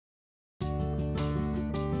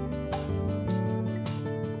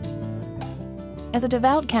As a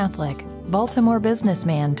devout Catholic, Baltimore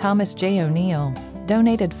businessman Thomas J. O'Neill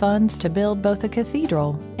donated funds to build both a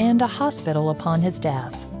cathedral and a hospital upon his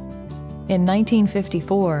death. In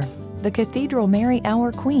 1954, the Cathedral Mary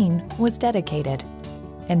Our Queen was dedicated,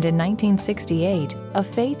 and in 1968, a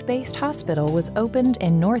faith-based hospital was opened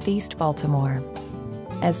in Northeast Baltimore.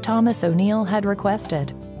 As Thomas O'Neill had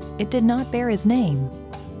requested, it did not bear his name.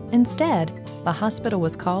 Instead, the hospital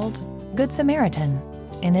was called Good Samaritan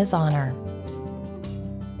in his honor.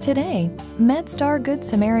 Today, MedStar Good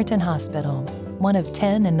Samaritan Hospital, one of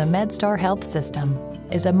 10 in the MedStar health system,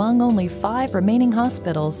 is among only 5 remaining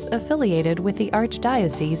hospitals affiliated with the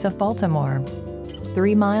Archdiocese of Baltimore.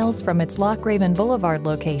 3 miles from its Lochraven Boulevard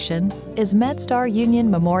location is MedStar Union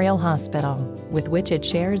Memorial Hospital, with which it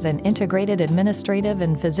shares an integrated administrative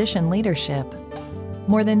and physician leadership.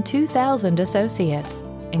 More than 2,000 associates,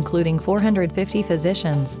 including 450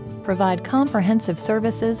 physicians, provide comprehensive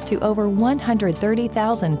services to over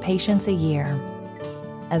 130,000 patients a year.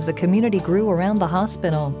 As the community grew around the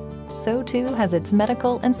hospital, so too has its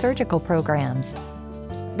medical and surgical programs.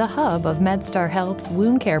 The hub of MedStar Health's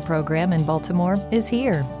wound care program in Baltimore is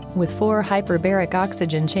here, with 4 hyperbaric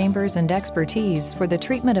oxygen chambers and expertise for the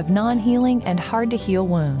treatment of non-healing and hard-to-heal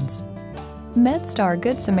wounds. MedStar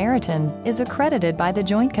Good Samaritan is accredited by the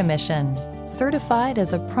Joint Commission, certified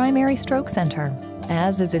as a primary stroke center,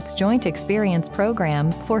 as is its Joint Experience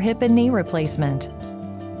program for hip and knee replacement.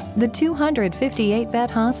 The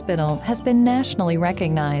 258-bed hospital has been nationally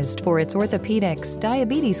recognized for its orthopedics,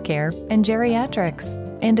 diabetes care, and geriatrics,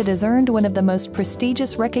 and it has earned one of the most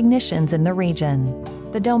prestigious recognitions in the region,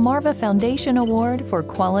 the Delmarva Foundation Award for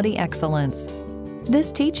Quality Excellence.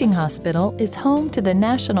 This teaching hospital is home to the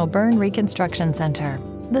National Burn Reconstruction Center,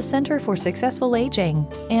 the Center for Successful Aging,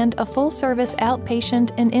 and a full-service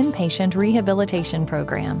outpatient and inpatient rehabilitation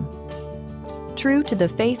program. True to the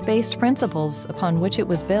faith-based principles upon which it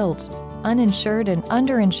was built, uninsured and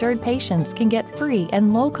underinsured patients can get free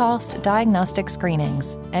and low-cost diagnostic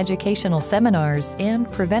screenings, educational seminars, and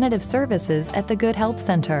preventative services at the Good Health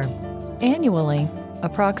Center. Annually,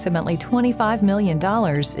 approximately $25 million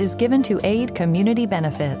is given to aid community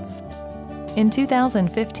benefits. In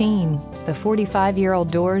 2015, the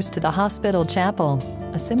 45-year-old doors to the hospital chapel,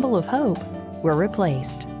 a symbol of hope, were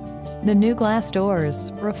replaced. The new glass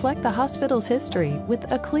doors reflect the hospital's history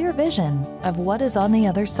with a clear vision of what is on the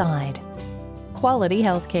other side. Quality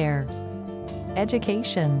healthcare,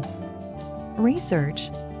 education, research,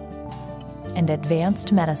 and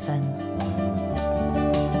advanced medicine.